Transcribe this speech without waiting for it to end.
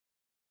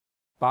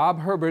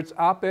Bob Herbert's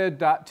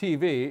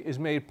op-ed.tv is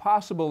made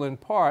possible in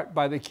part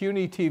by the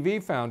CUNY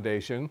TV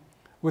Foundation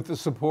with the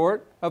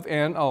support of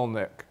Ann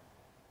Ulnick.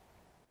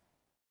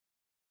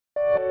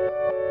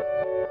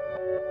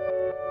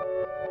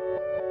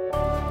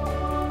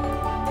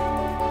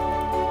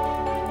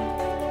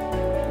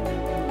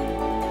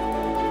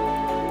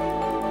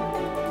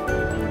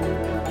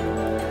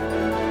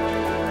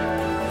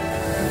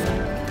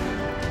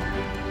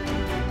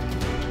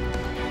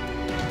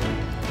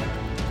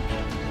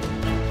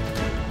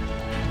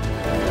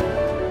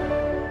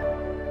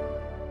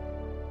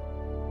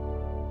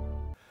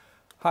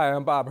 Hi,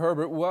 I'm Bob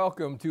Herbert.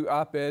 Welcome to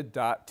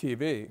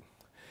op-ed.tv.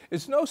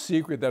 It's no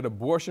secret that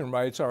abortion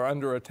rights are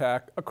under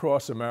attack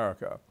across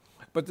America.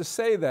 But to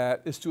say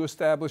that is to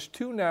establish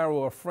too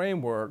narrow a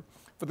framework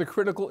for the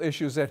critical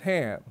issues at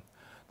hand.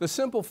 The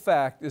simple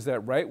fact is that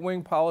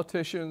right-wing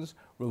politicians,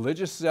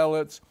 religious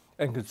zealots,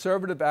 and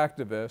conservative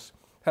activists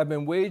have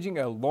been waging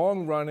a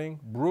long-running,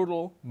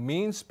 brutal,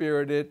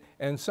 mean-spirited,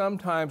 and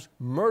sometimes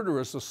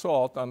murderous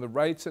assault on the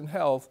rights and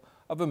health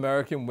of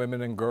American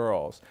women and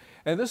girls.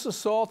 And this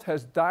assault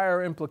has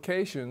dire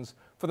implications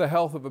for the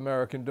health of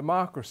American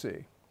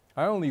democracy.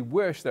 I only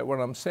wish that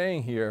what I'm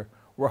saying here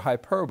were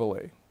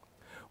hyperbole.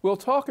 We'll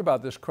talk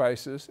about this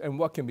crisis and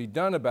what can be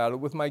done about it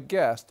with my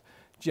guest,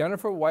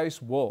 Jennifer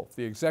Weiss-Wolf,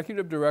 the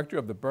Executive Director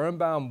of the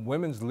Birnbaum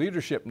Women's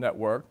Leadership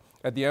Network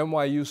at the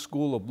NYU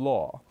School of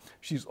Law.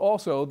 She's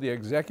also the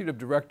Executive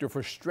Director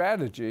for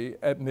Strategy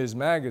at Ms.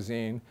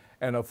 Magazine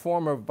and a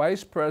former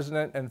Vice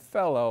President and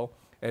Fellow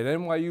at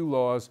NYU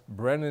Law's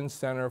Brennan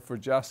Center for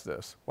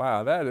Justice.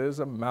 Wow, that is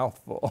a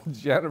mouthful.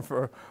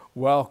 Jennifer,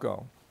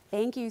 welcome.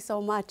 Thank you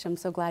so much. I'm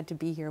so glad to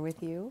be here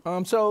with you.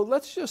 So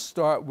let's just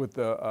start with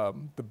the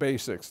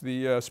basics.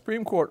 The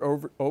Supreme Court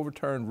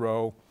overturned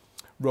Roe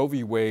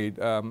v. Wade,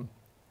 I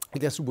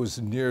guess it was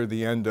near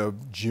the end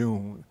of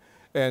June.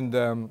 And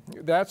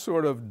that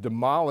sort of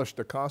demolished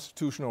a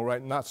constitutional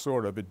right, not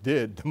sort of, it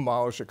did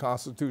demolish a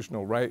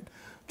constitutional right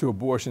to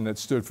abortion that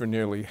stood for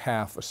nearly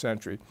half a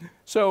century.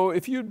 So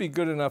if you'd be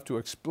good enough to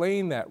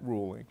explain that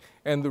ruling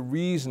and the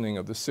reasoning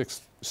of the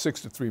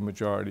 6-3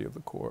 majority of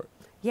the court.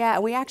 Yeah,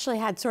 we actually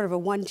had sort of a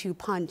 1-2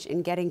 punch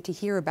in getting to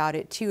hear about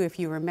it too. If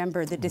you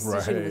remember, the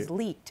decision was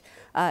leaked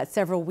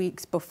several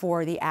weeks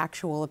before the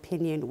actual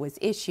opinion was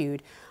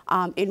issued,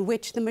 in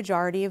which the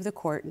majority of the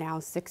court, now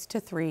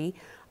 6-3,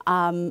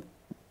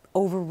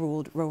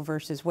 overruled Roe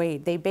versus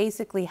Wade. They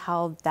basically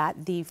held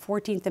that the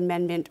 14th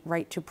Amendment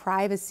right to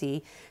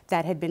privacy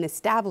that had been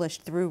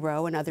established through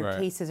Roe and other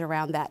cases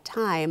around that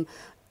time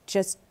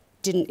just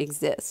didn't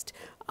exist.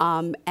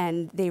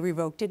 And they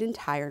revoked it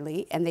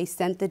entirely, and they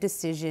sent the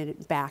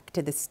decision back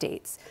to the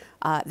states.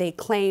 They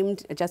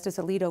claimed, Justice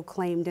Alito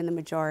claimed in the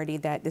majority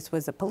that this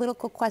was a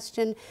political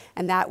question,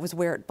 and that was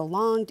where it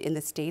belonged, in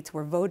the states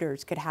where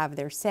voters could have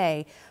their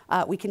say.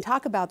 We can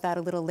talk about that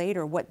a little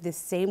later, what this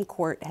same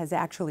court has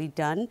actually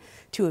done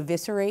to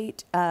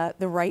eviscerate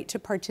the right to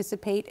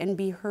participate and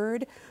be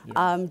heard,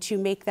 to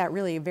make that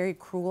really a very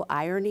cruel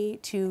irony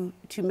to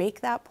make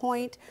that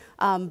point.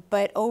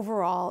 But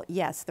overall,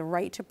 yes, the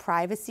right to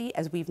privacy,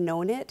 as we've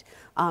known it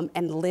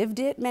and lived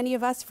it, many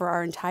of us, for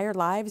our entire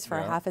lives, for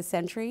half a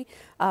century,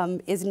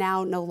 is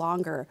now no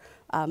longer.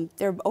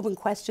 There are open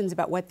questions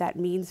about what that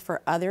means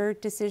for other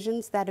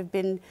decisions that have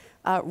been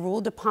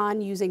ruled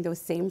upon using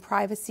those same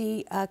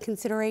privacy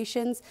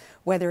considerations,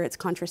 whether it's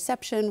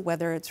contraception,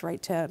 whether it's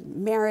right to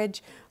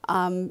marriage,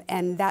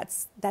 and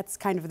that's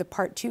kind of the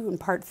part 2 and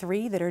part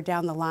 3 that are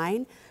down the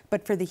line.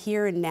 But for the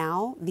here and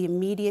now, the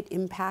immediate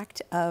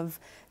impact of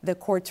the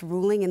court's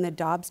ruling in the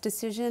Dobbs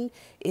decision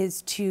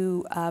is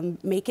to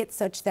make it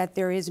such that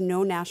there is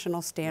no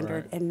national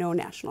standard and no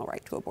national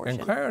right to abortion.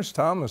 And Clarence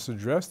Thomas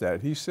addressed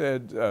that. He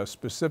said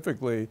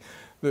specifically,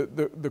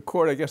 the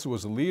court, I guess it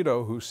was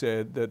Alito, who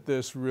said that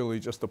this really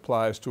just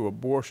applies to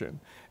abortion.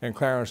 And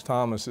Clarence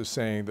Thomas is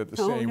saying that the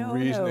same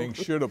reasoning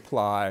should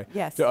apply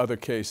to other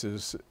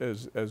cases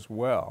as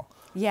well.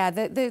 Yeah,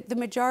 the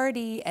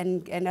majority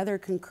and other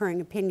concurring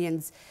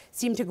opinions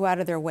seem to go out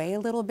of their way a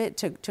little bit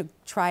to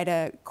try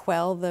to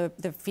quell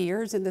the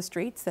fears in the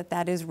streets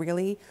that is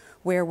really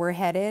where we're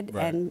headed.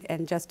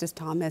 And Justice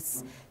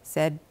Thomas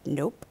said,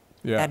 nope,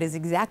 that is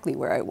exactly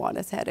where I want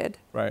us headed.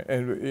 Right,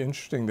 and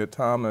interesting that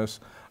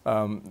Thomas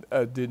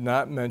did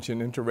not mention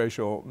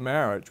interracial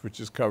marriage, which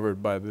is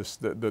covered by this,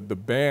 the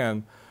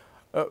ban,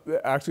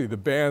 actually the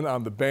ban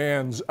on the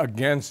bans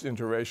against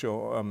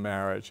interracial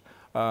marriage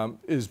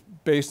is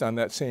based on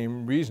that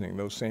same reasoning,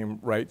 those same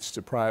rights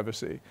to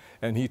privacy.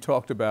 And he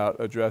talked about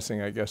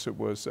addressing, I guess it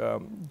was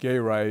gay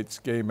rights,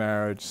 gay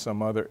marriage,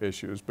 some other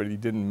issues, but he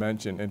didn't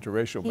mention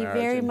interracial marriage.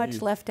 He very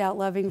much left out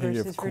Loving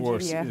versus Virginia. He, of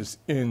course, is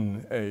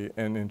in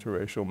an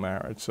interracial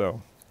marriage,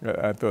 so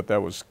I thought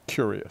that was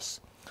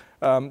curious.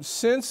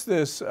 Since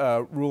this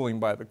ruling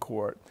by the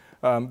court,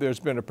 there's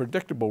been a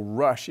predictable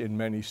rush in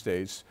many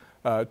states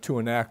to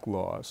enact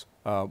laws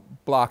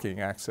blocking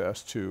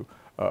access to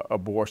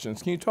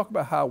abortions. Can you talk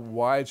about how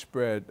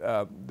widespread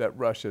that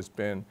rush has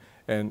been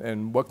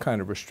and what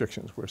kind of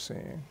restrictions we're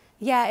seeing?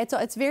 Yeah,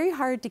 it's very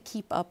hard to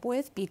keep up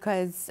with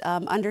because,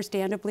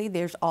 understandably,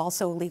 there's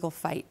also a legal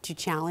fight to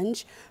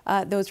challenge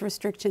those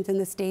restrictions in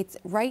the states.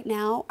 Right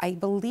now, I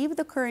believe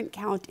the current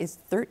count is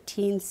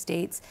 13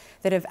 states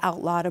that have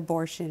outlawed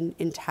abortion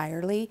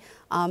entirely,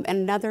 and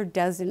another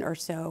dozen or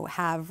so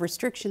have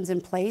restrictions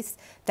in place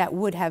that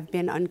would have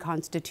been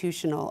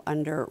unconstitutional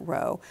under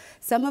Roe.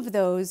 Some of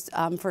those,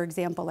 for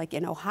example, like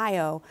in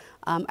Ohio,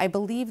 I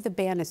believe the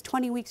ban is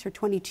 20 weeks or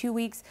 22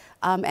 weeks,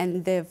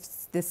 and the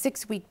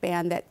 6-week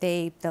ban that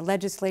the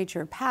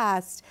legislature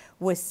passed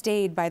was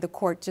stayed by the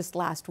court just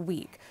last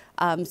week.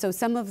 So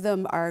some of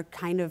them are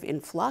kind of in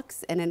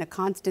flux and in a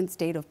constant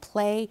state of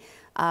play.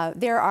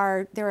 There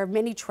are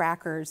many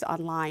trackers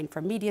online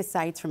from media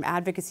sites, from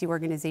advocacy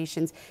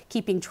organizations,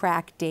 keeping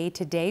track day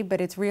to day, but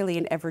it's really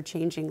an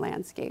ever-changing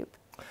landscape.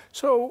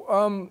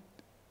 So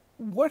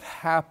what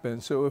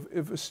happens? So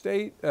if a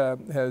state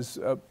has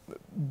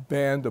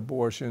banned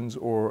abortions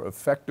or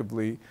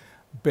effectively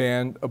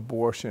banned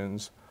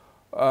abortions,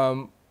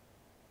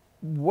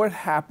 what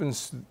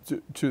happens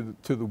to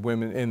the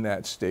women in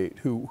that state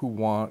who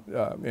want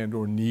and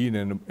or need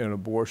an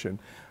abortion?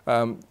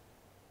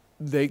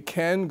 They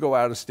can go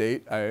out of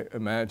state, I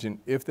imagine,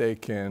 if they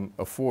can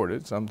afford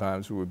it.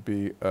 Sometimes it would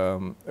be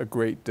a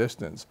great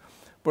distance.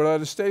 But are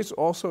the states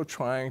also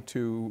trying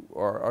to,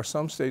 or are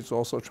some states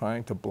also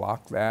trying to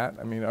block that?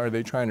 I mean, are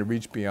they trying to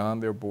reach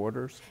beyond their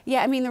borders?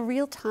 Yeah, I mean, the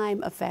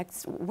real-time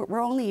effects, we're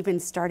only even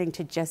starting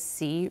to just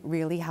see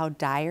really how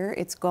dire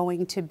it's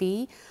going to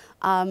be.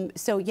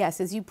 So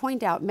yes, as you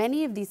point out,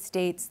 many of these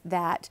states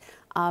that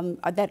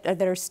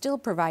are still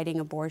providing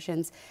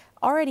abortions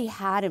already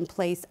had in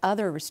place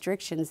other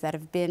restrictions that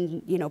have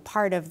been,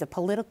 part of the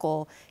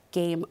political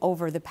game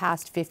over the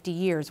past 50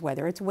 years,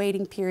 whether it's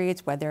waiting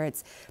periods, whether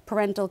it's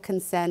parental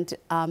consent,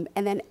 and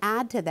then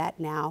add to that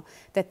now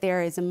that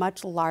there is a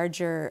much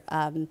larger,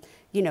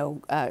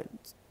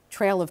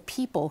 trail of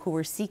people who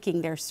were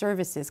seeking their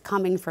services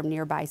coming from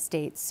nearby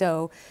states.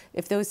 So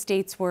if those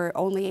states were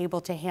only able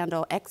to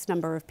handle X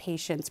number of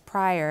patients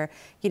prior,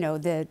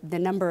 the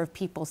number of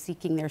people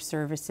seeking their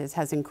services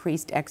has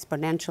increased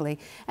exponentially.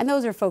 And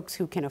those are folks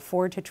who can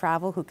afford to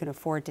travel, who can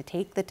afford to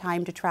take the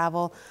time to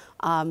travel.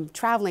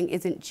 Traveling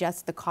isn't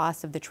just the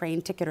cost of the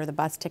train ticket or the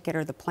bus ticket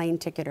or the plane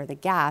ticket or the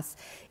gas.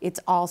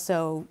 It's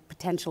also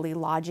potentially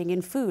lodging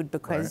and food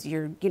because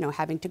you're,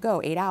 having to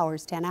go 8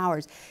 hours, 10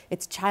 hours.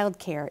 It's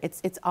childcare.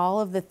 It's all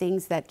of the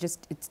things that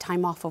it's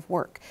time off of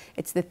work.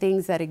 It's the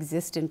things that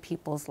exist in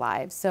people's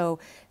lives. So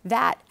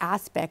that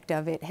aspect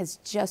of it has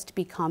just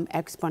become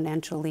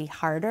exponentially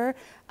harder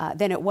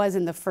than it was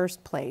in the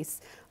first place.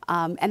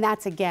 And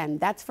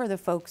that's for the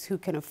folks who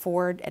can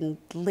afford and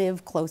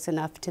live close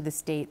enough to the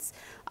states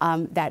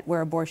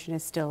where abortion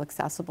is still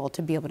accessible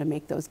to be able to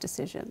make those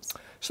decisions.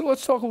 So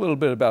let's talk a little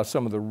bit about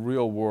some of the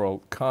real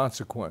world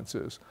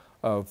consequences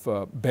of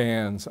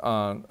bans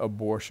on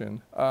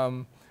abortion.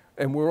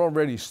 And we're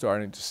already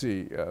starting to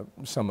see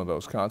some of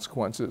those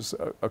consequences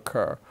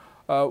occur.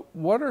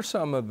 What are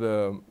some of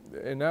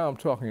and now I'm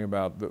talking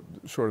about the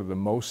sort of the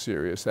most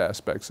serious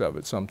aspects of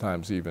it,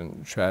 sometimes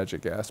even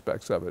tragic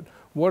aspects of it.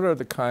 What are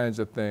the kinds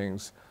of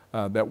things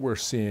that we're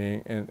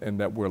seeing and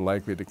that we're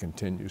likely to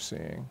continue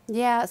seeing?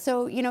 Yeah,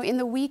 so, in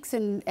the weeks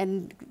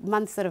and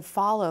months that have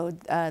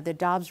followed the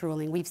Dobbs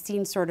ruling, we've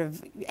seen sort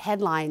of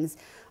headlines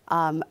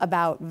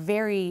about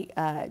very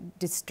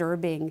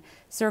disturbing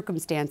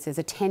circumstances.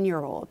 A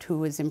 10-year-old who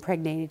was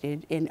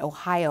impregnated in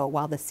Ohio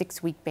while the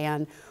 6-week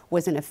ban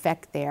was in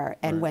effect there,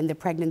 and when the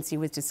pregnancy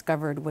was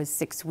discovered was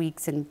 6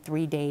 weeks and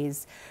 3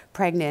 days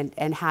pregnant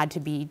and had to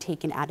be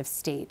taken out of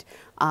state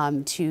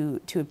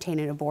to obtain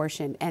an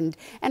abortion, and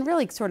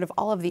really sort of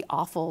all of the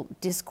awful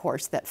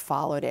discourse that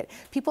followed it.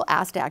 People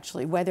asked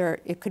actually whether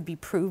it could be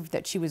proved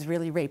that she was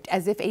really raped,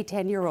 as if a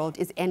 10-year-old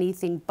is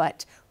anything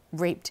but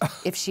raped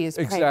if she is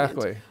pregnant.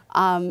 Exactly.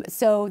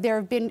 So there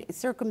have been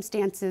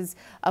circumstances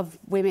of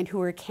women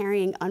who are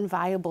carrying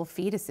unviable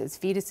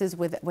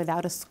fetuses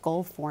without a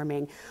skull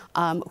forming,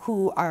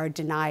 who are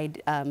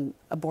denied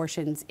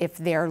abortions if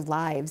their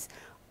lives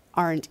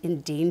aren't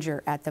in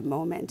danger at the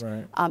moment.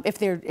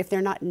 If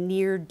they're not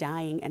near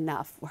dying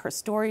enough. Her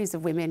stories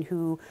of women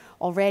who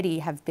already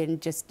have been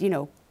just,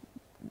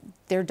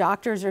 their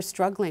doctors are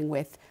struggling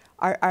with,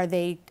 are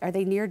they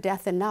near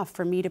death enough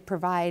for me to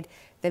provide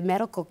the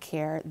medical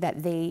care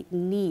that they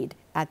need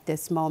at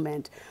this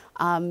moment?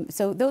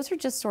 So those are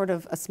just sort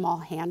of a small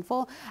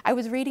handful. I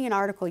was reading an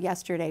article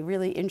yesterday,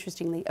 really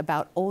interestingly,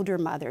 about older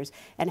mothers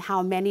and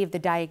how many of the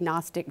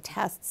diagnostic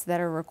tests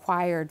that are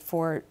required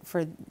for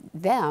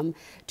them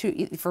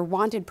for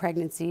wanted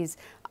pregnancies,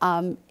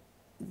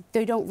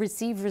 they don't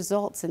receive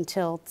results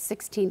until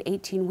 16,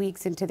 18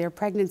 weeks into their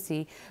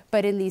pregnancy.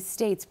 But in these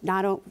states,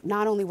 not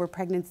only where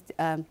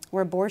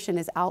abortion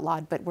is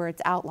outlawed, but where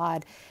it's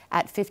outlawed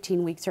at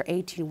 15 weeks or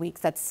 18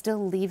 weeks, that's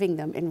still leaving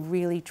them in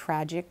really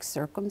tragic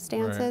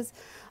circumstances.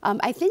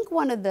 I think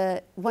one of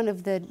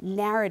the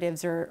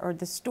narratives or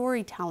the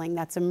storytelling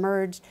that's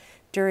emerged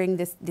during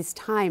this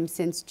time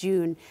since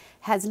June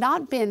has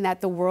not been that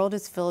the world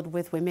is filled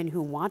with women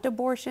who want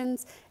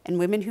abortions and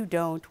women who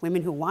don't,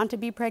 women who want to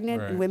be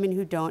pregnant and women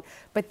who don't,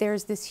 but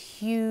there's this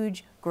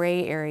huge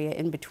gray area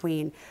in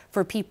between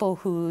for people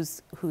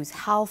whose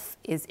health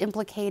is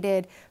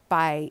implicated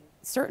by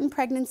certain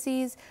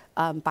pregnancies,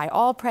 by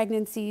all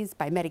pregnancies,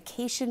 by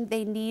medication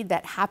they need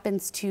that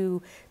happens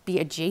to be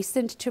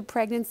adjacent to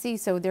pregnancy.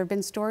 So there have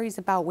been stories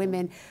about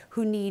women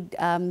who need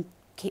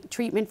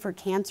treatment for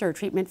cancer or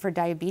treatment for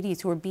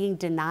diabetes who are being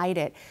denied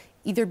it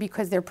either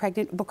because they're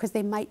pregnant or because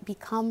they might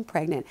become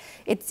pregnant.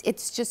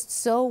 It's just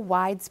so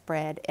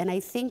widespread, and I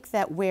think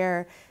that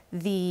where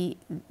the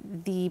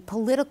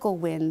political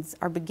winds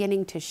are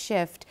beginning to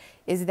shift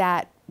is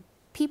that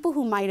people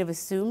who might have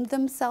assumed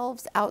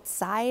themselves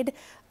outside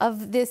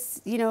of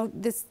this,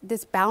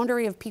 this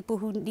boundary of people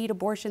who need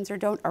abortions or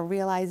don't are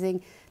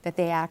realizing that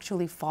they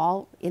actually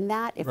fall in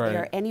that. If they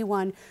are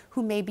anyone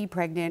who may be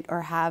pregnant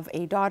or have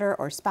a daughter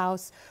or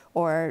spouse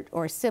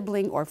or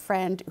sibling or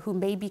friend who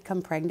may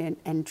become pregnant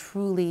and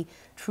truly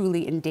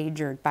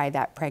endangered by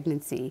that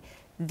pregnancy,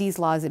 these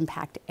laws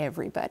impact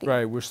everybody.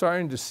 Right, we're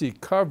starting to see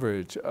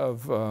coverage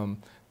of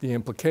the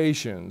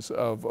implications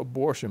of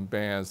abortion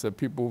bans that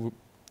people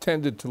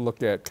tended to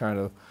look at kind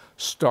of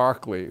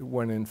starkly,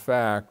 when in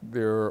fact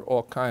there are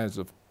all kinds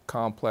of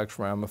complex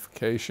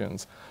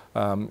ramifications,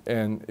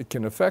 and it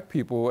can affect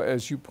people,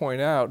 as you point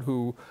out,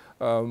 who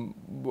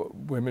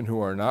women who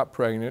are not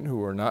pregnant,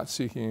 who are not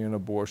seeking an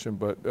abortion,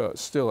 but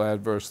still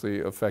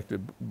adversely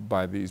affected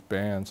by these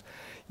bans.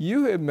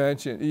 You had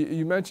mentioned,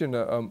 you mentioned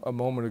a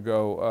moment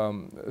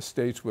ago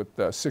states with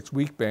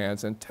 6-week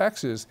bans, and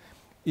Texas,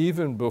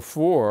 even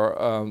before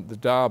the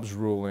Dobbs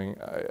ruling,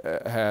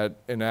 had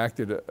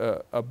enacted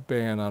a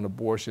ban on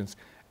abortions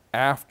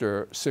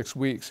after 6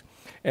 weeks.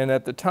 And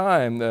at the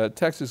time, the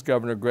Texas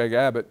Governor Greg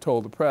Abbott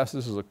told the press,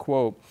 this is a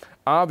quote,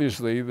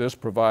 "Obviously, this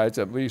provides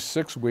at least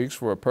 6 weeks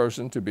for a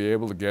person to be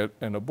able to get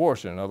an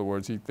abortion." In other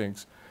words, he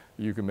thinks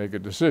you can make a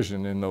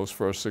decision in those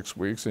first 6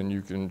 weeks and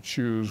you can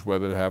choose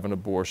whether to have an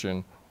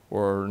abortion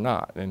or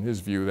not. In his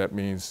view, that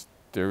means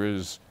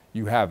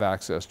you have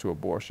access to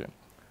abortion.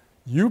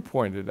 You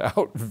pointed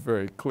out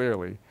very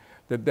clearly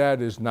that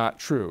that is not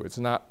true. It's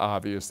not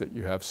obvious that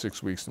you have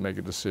 6 weeks to make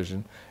a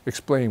decision.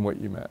 Explain what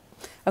you meant.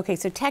 Okay,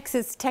 so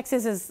Texas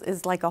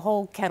is like a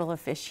whole kettle of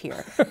fish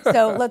here.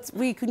 So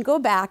we can go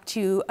back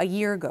to a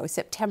year ago,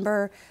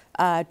 September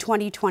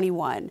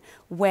 2021,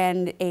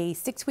 when a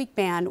 6-week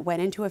ban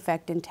went into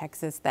effect in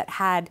Texas that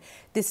had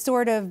this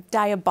sort of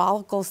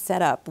diabolical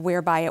setup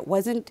whereby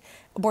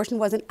abortion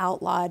wasn't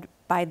outlawed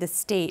by the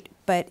state,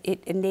 but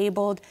it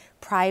enabled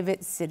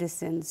private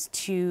citizens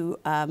to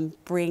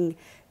bring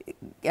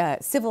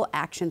civil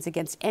actions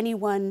against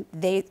anyone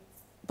they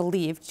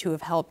believed to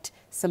have helped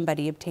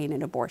somebody obtain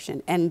an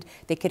abortion. And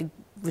they could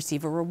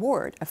receive a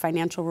reward, a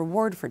financial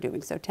reward for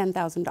doing so,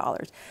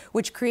 $10,000,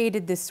 which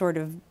created this sort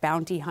of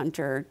bounty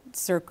hunter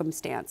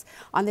circumstance.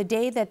 On the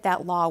day that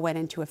that law went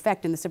into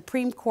effect, and the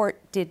Supreme Court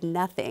did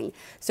nothing,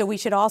 so we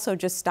should also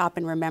just stop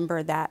and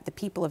remember that the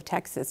people of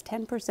Texas,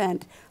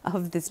 10%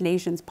 of this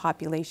nation's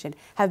population,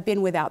 have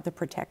been without the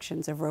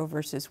protections of Roe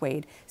versus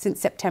Wade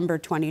since September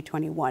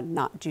 2021,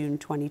 not June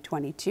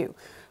 2022.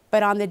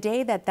 But on the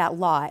day that that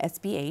law,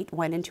 SB 8,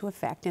 went into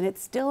effect, and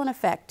it's still in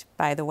effect,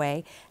 by the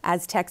way,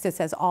 as Texas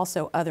has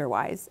also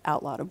otherwise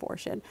outlawed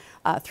abortion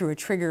through a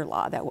trigger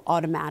law that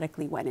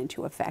automatically went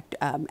into effect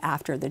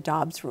after the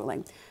Dobbs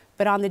ruling.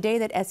 But on the day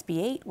that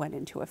SB 8 went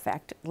into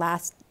effect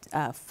last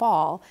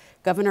fall,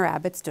 Governor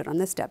Abbott stood on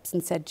the steps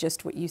and said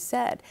just what you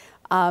said.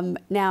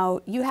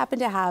 Now, you happen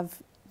to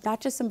have not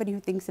just somebody who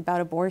thinks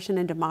about abortion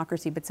and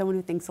democracy, but someone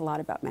who thinks a lot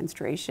about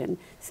menstruation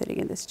sitting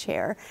in this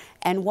chair.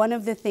 And one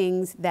of the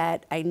things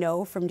that I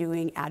know from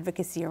doing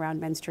advocacy around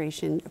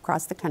menstruation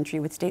across the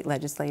country with state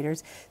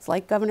legislators is,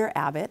 like Governor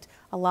Abbott,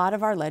 a lot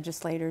of our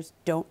legislators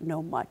don't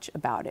know much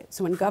about it.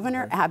 So when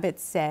Governor Abbott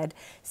said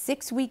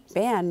 6-week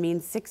ban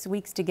means 6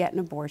 weeks to get an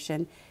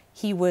abortion,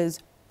 he was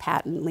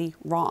patently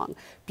wrong,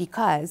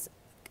 because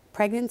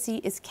pregnancy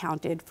is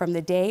counted from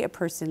the day a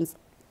person's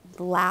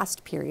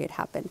last period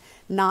happened,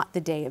 not the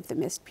day of the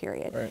missed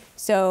period. Right.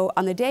 So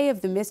on the day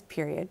of the missed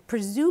period,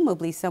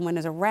 presumably someone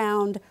is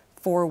around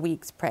 4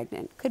 weeks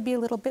pregnant. Could be a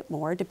little bit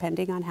more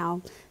depending on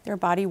how their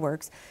body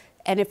works.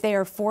 And if they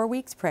are 4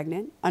 weeks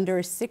pregnant under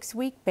a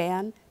 6-week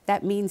ban,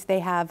 that means they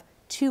have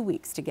 2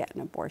 weeks to get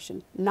an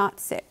abortion, not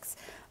 6.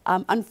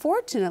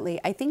 Unfortunately,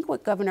 I think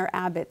what Governor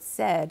Abbott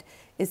said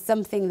is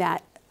something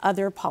that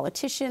other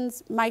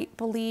politicians might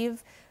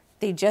believe.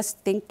 They just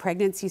think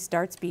pregnancy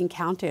starts being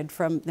counted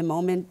from the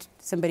moment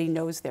somebody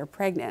knows they're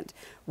pregnant,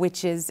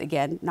 which is,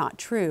 again, not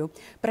true.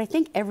 But I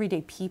think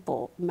everyday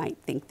people might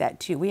think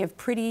that too. We have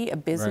pretty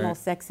abysmal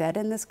sex ed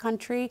in this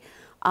country,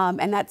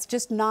 and that's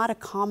just not a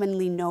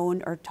commonly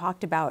known or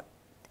talked about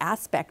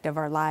aspect of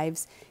our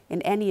lives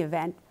in any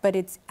event, but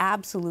it's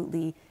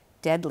absolutely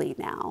deadly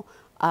now.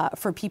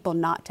 for people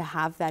not to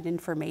have that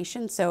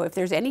information. So if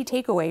there's any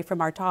takeaway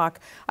from our talk,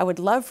 I would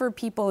love for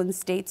people in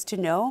states to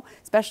know,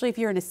 especially if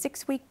you're in a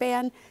 6-week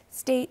ban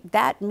state,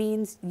 that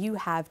means you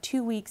have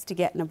 2 weeks to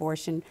get an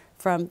abortion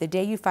from the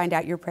day you find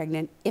out you're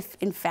pregnant, if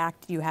in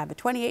fact you have a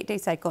 28-day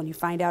cycle and you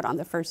find out on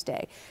the first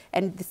day.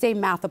 And the same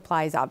math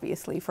applies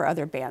obviously for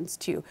other bans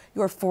too.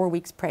 You're 4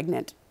 weeks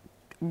pregnant,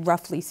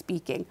 roughly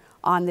speaking,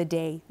 on the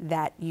day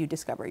that you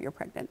discover you're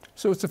pregnant.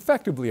 So it's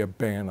effectively a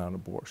ban on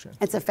abortion.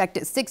 It's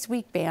effective.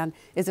 6-week ban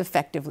is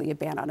effectively a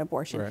ban on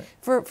abortion. Right.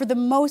 For the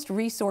most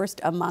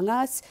resourced among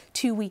us,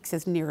 2 weeks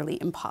is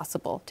nearly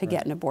impossible to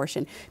get an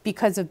abortion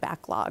because of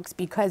backlogs,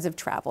 because of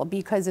travel,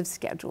 because of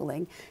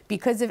scheduling,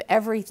 because of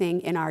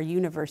everything in our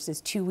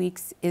universes. 2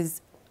 weeks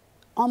is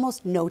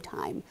almost no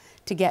time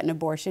to get an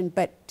abortion.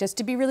 But just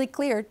to be really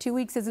clear, 2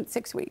 weeks isn't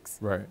 6 weeks.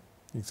 Right.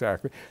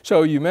 Exactly.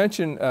 So you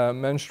mentioned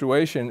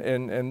menstruation,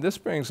 and this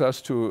brings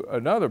us to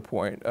another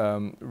point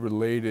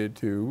related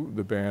to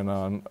the ban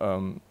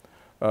on,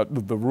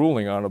 the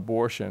ruling on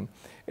abortion,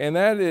 and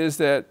that is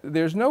that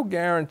there's no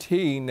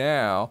guarantee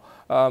now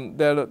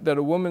that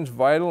a woman's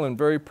vital and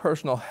very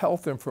personal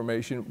health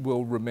information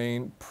will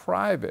remain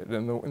private.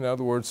 In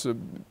other words,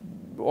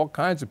 all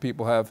kinds of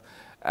people have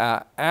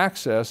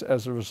access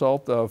as a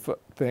result of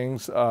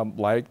things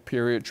like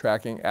period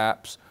tracking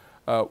apps,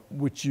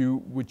 which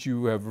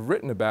you have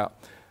written about.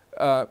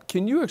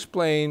 Can you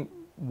explain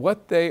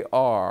what they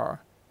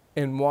are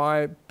and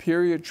why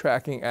period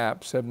tracking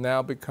apps have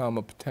now become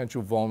a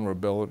potential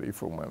vulnerability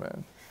for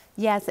women?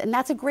 Yes, and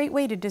that's a great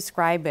way to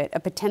describe it, a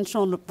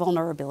potential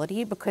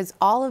vulnerability, because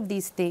all of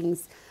these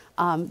things,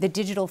 the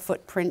digital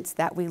footprints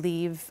that we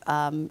leave,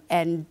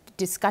 and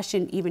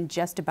discussion even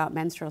just about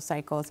menstrual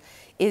cycles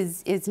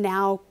is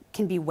now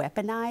can be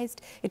weaponized.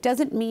 It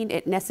doesn't mean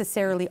it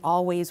necessarily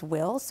always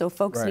will, so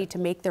folks need to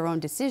make their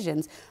own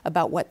decisions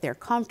about what they're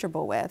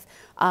comfortable with,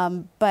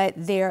 but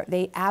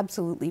they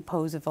absolutely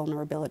pose a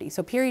vulnerability.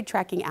 So period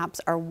tracking apps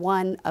are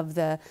one of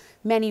the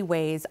many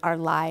ways our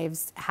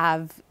lives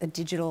have a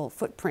digital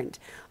footprint,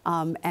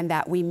 and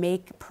that we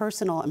make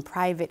personal and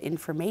private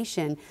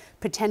information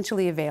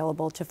potentially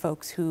available to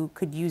folks who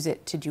could use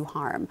it to do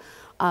harm.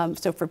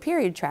 So for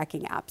period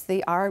tracking apps,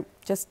 they are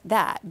just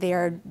that.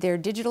 They're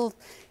digital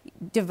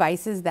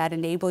devices that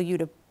enable you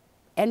to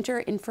enter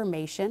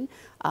information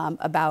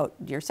about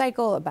your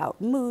cycle,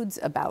 about moods,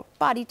 about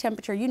body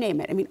temperature, you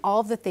name it. I mean, all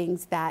of the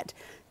things that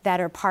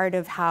are part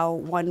of how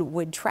one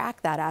would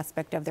track that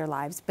aspect of their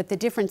lives. But the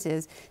difference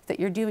is that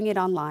you're doing it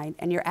online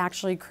and you're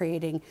actually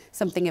creating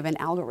something of an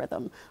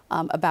algorithm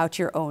about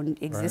your own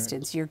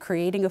existence. Right. You're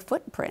creating a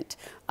footprint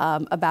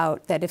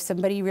about that if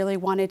somebody really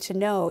wanted to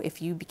know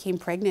if you became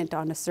pregnant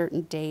on a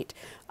certain date,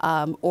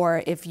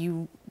 or if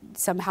you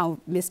somehow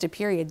missed a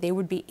period, they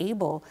would be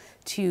able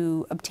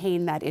to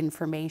obtain that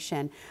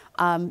information.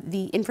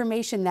 The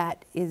information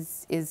that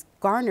is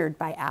garnered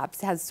by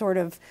apps has sort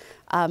of,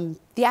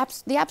 the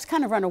apps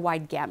kind of run a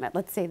wide gamut,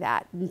 let's say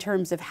that, in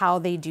terms of how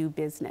they do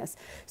business.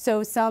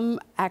 So some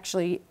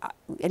actually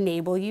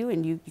enable you,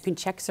 and you can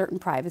check certain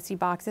privacy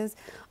boxes,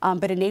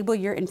 but enable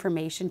your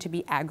information to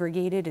be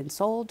aggregated and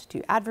sold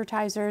to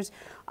advertisers,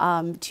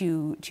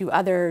 to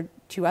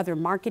other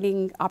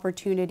marketing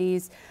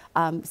opportunities.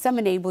 Some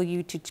enable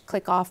you to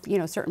click off,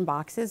 certain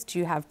boxes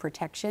to have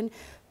protection.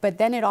 But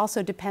then it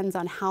also depends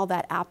on how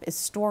that app is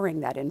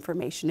storing that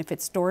information. If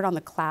it's stored on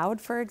the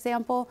cloud, for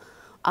example,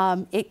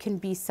 it can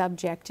be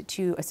subject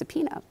to a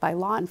subpoena by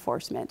law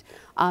enforcement.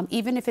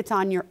 Even if it's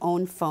on your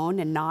own phone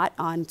and not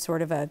on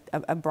sort of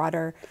a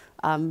broader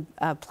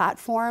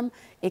platform,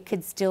 it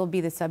could still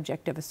be the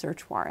subject of a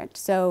search warrant.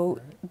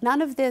 So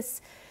none of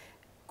this,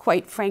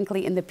 quite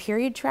frankly, in the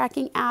period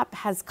tracking app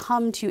has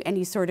come to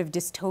any sort of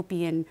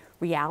dystopian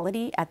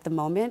reality at the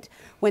moment.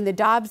 When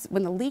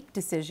the leak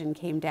decision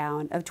came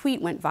down, a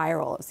tweet went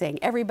viral saying,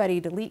 everybody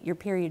delete your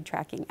period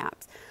tracking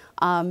apps.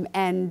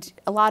 And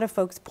a lot of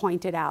folks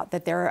pointed out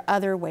that there are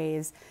other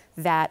ways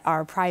that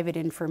our private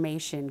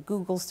information,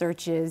 Google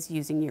searches,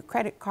 using your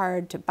credit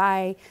card to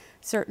buy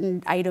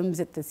certain items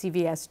at the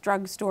CVS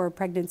drugstore,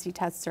 pregnancy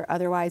tests or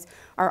otherwise,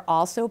 are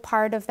also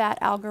part of that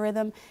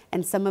algorithm,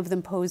 and some of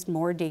them pose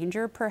more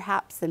danger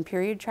perhaps than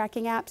period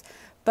tracking apps.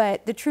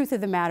 But the truth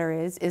of the matter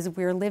is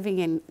we're living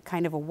in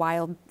kind of a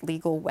wild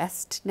legal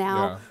west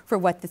now for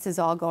what this is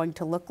all going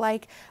to look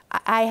like.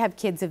 I have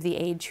kids of the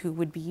age who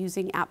would be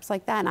using apps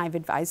like that, and I've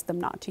advised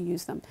them not to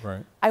use them.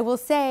 Right. I will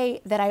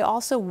say that I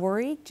also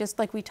worry, just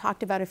like we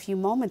talked about a few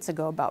moments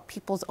ago, about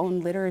people's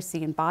own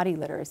literacy and body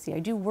literacy. I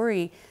do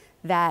worry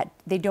that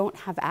they don't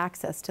have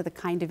access to the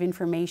kind of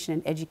information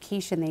and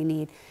education they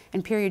need,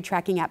 and period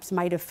tracking apps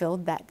might have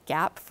filled that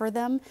gap for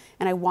them,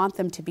 and I want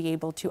them to be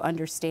able to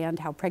understand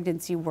how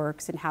pregnancy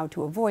works and how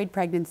to avoid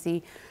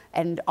pregnancy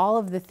and all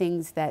of the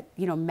things that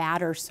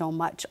matter so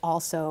much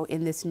also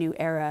in this new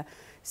era.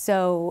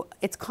 So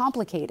it's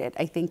complicated,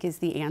 I think, is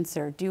the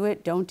answer. Do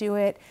it, don't do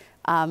it.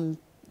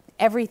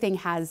 Everything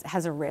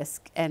has a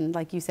risk, and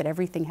like you said,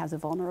 everything has a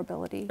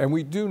vulnerability. And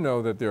we do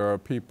know that there are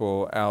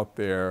people out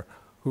there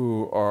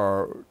who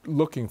are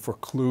looking for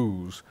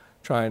clues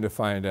trying to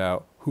find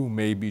out who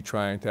may be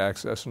trying to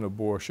access an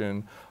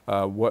abortion,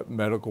 what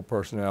medical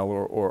personnel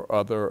or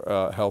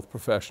other health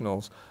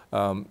professionals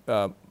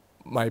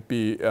might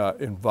be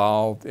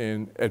involved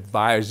in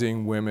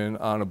advising women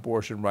on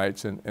abortion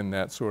rights and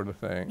that sort of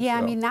thing. Yeah,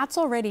 so. I mean, that's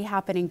already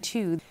happening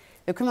too.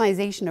 The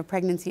criminalization of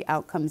pregnancy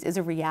outcomes is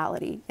a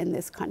reality in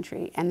this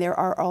country, and there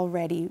are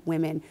already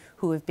women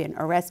who have been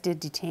arrested,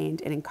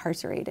 detained, and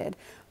incarcerated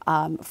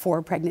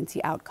for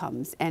pregnancy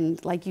outcomes.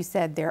 And like you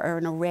said, there are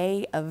an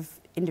array of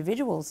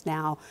individuals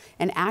now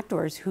and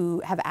actors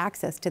who have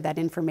access to that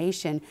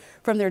information,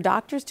 from their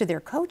doctors to their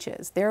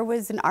coaches. There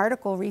was an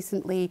article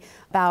recently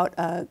about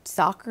a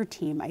soccer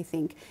team, I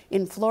think,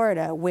 in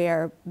Florida,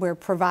 where we're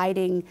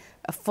providing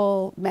a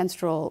full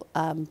menstrual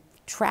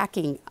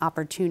tracking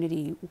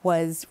opportunity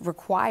was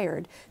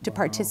required to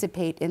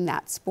participate in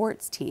that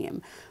sports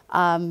team.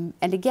 And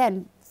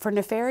again, for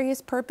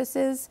nefarious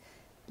purposes,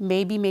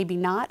 maybe, maybe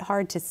not,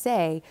 hard to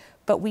say,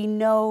 but we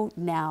know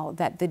now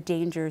that the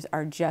dangers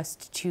are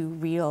just too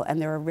real, and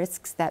there are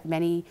risks that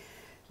many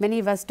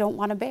of us don't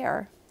want to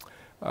bear.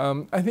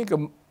 I think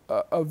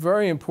a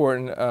very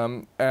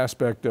important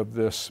aspect of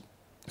this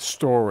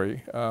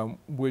story,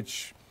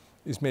 which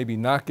is maybe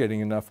not getting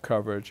enough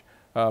coverage,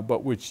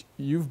 but which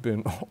you've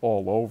been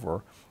all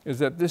over, is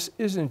that this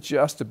isn't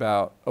just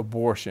about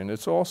abortion.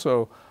 It's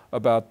also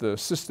about the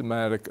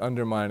systematic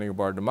undermining of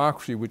our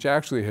democracy, which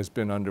actually has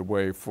been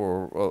underway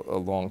for a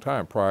long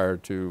time prior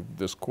to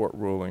this court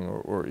ruling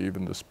or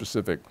even the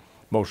specific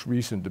most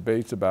recent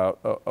debates about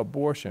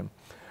abortion.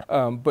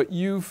 But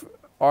you've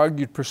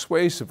argued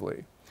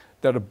persuasively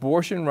that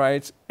abortion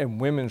rights and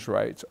women's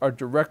rights are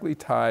directly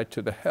tied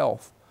to the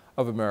health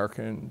of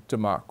American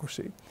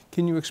democracy.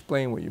 Can you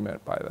explain what you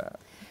meant by that?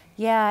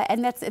 Yeah,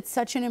 and it's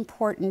such an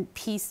important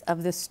piece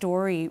of the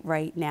story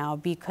right now,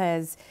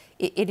 because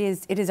it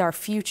is our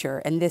future,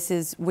 and this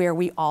is where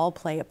we all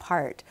play a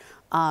part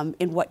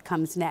in what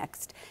comes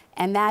next.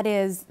 And that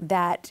is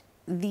that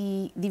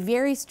the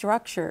very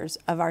structures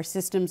of our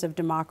systems of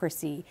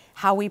democracy,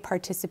 how we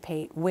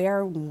participate,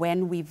 where,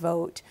 when we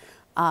vote,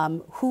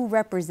 who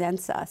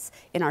represents us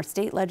in our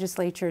state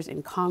legislatures,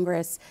 in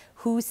Congress,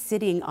 who's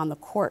sitting on the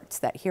courts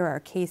that hear our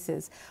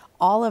cases,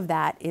 all of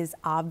that is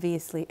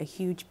obviously a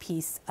huge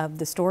piece of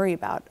the story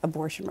about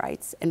abortion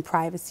rights and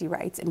privacy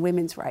rights and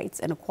women's rights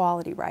and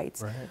equality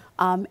rights.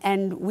 Right.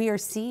 And we are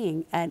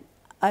seeing an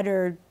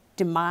utter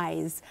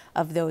demise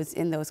of those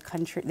in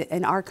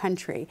our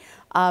country.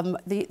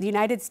 The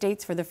United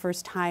States, for the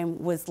first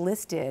time, was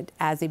listed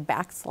as a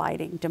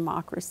backsliding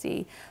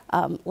democracy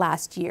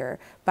last year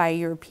by a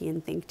European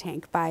think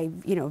tank, by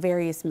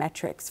various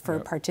metrics for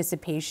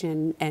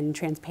participation and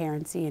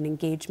transparency and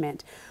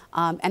engagement.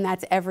 And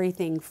that's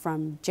everything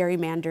from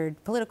gerrymandered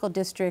political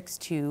districts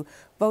to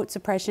vote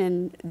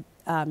suppression,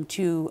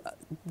 to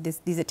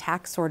these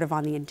attacks sort of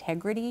on the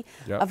integrity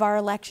of our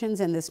elections,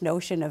 and this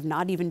notion of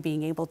not even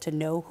being able to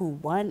know who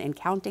won and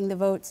counting the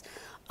votes.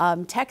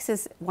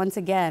 Texas, once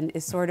again,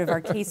 is sort of our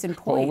case in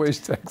point. Always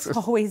Texas.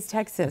 Always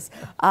Texas.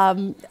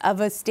 Of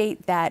a state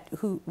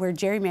where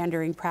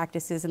gerrymandering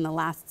practices in the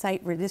last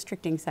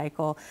redistricting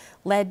cycle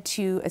led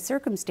to a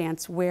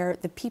circumstance where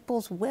the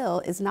people's will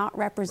is not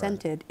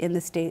represented in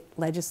the state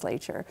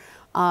legislature.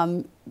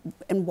 And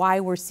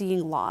why we're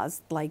seeing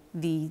laws like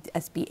the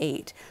SB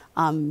 8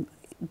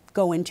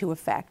 go into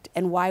effect,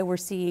 and why we're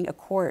seeing a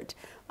court,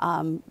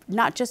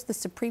 not just the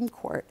Supreme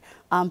Court,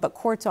 but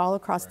courts all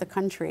across the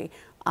country,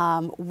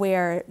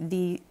 where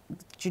the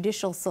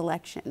judicial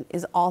selection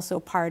is also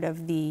part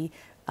of the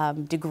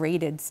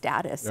degraded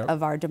status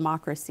of our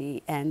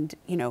democracy, and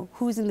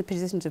who's in the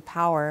positions of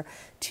power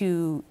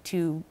to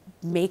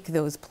make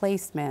those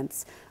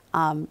placements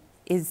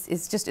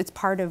it's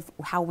part of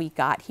how we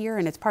got here,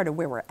 and it's part of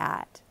where we're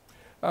at.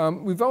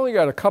 We've only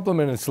got a couple of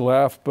minutes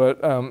left,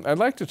 but I'd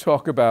like to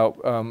talk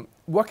about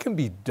what can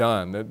be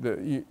done.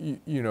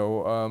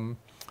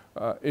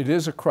 It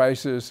is a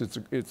crisis.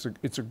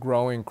 It's a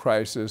growing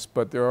crisis,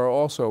 but there are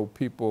also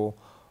people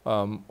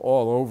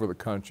all over the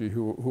country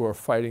who are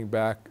fighting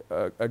back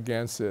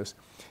against this.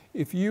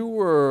 If you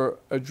were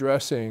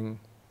addressing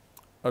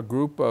a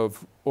group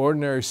of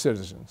ordinary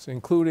citizens,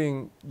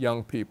 including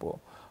young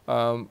people,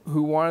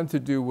 who wanted to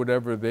do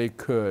whatever they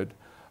could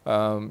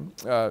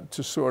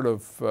to sort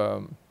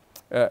of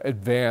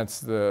advance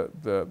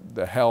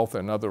the health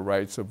and other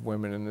rights of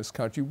women in this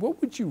country, what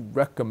would you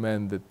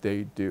recommend that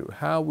they do?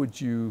 How would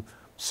you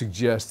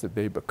suggest that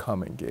they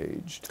become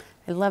engaged?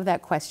 I love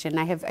that question.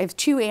 I have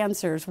two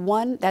answers.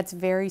 One that's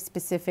very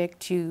specific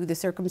to the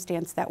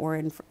circumstance that we're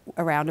in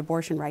around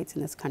abortion rights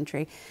in this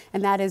country,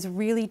 and that is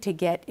really to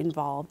get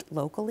involved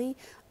locally.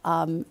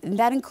 And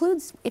that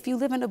includes if you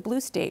live in a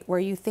blue state where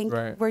you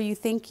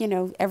think you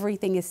know,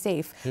 everything is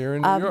safe. Here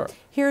in New York.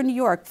 Here in New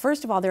York,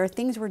 first of all, there are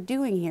things we're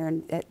doing here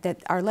and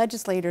that our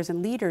legislators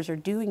and leaders are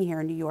doing here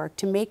in New York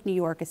to make New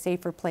York a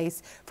safer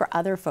place for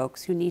other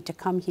folks who need to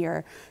come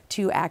here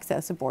to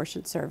access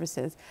abortion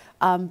services.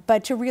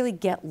 But to really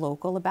get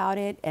local about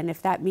it, and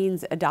if that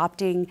means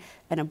adopting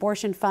an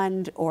abortion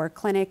fund or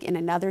clinic in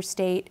another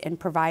state and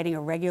providing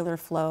a regular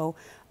flow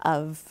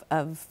of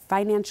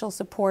financial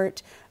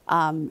support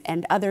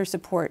and other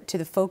support to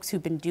the folks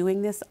who've been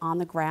doing this on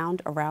the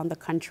ground around the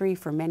country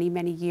for many,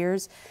 many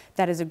years,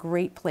 that is a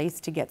great place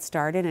to get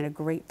started and a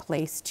great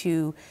place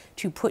to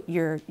put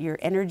your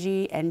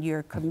energy and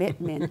your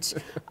commitment.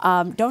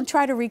 Don't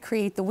try to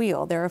recreate the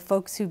wheel. There are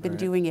folks who've been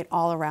doing it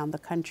all around the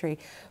country.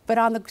 But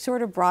on the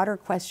sort of broader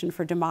question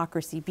for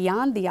democracy,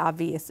 beyond the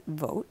obvious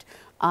vote,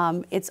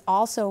 it's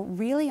also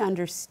really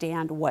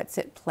understand what's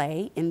at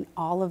play in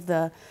all of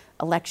the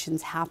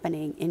elections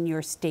happening in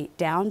your state,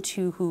 down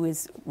to who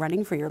is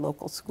running for your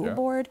local school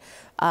board,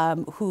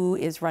 who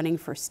is running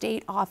for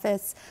state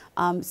office.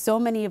 So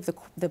many of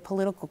the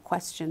political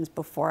questions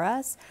before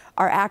us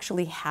are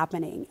actually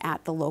happening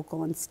at the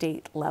local and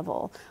state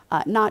level,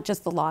 not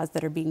just the laws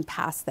that are being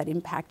passed that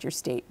impact your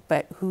state,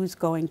 but who's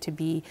going to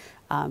be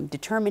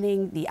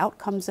determining the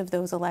outcomes of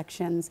those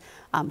elections,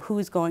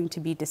 who's going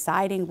to be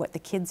deciding what the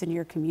kids in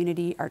your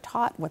community are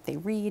taught, what they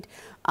read.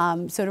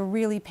 So to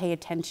really pay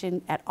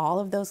attention at all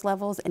of those levels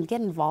and get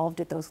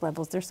involved at those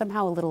levels. They're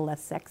somehow a little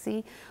less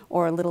sexy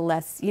or a little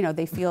less, you know,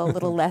 they feel a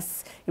little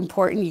less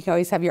important. You can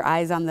always have your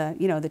eyes on the,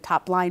 you know, the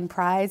top line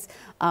prize,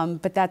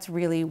 but that's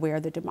really where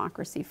the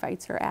democracy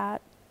fights are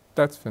at.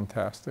 That's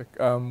fantastic.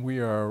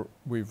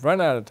 We've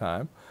run out of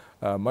time.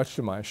 Much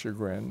to my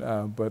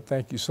chagrin, but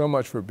thank you so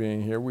much for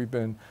being here. We've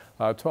been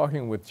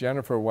talking with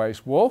Jennifer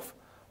Weiss-Wolf.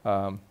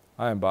 I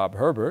am Bob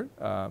Herbert.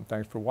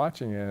 Thanks for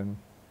watching, and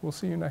we'll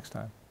see you next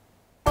time.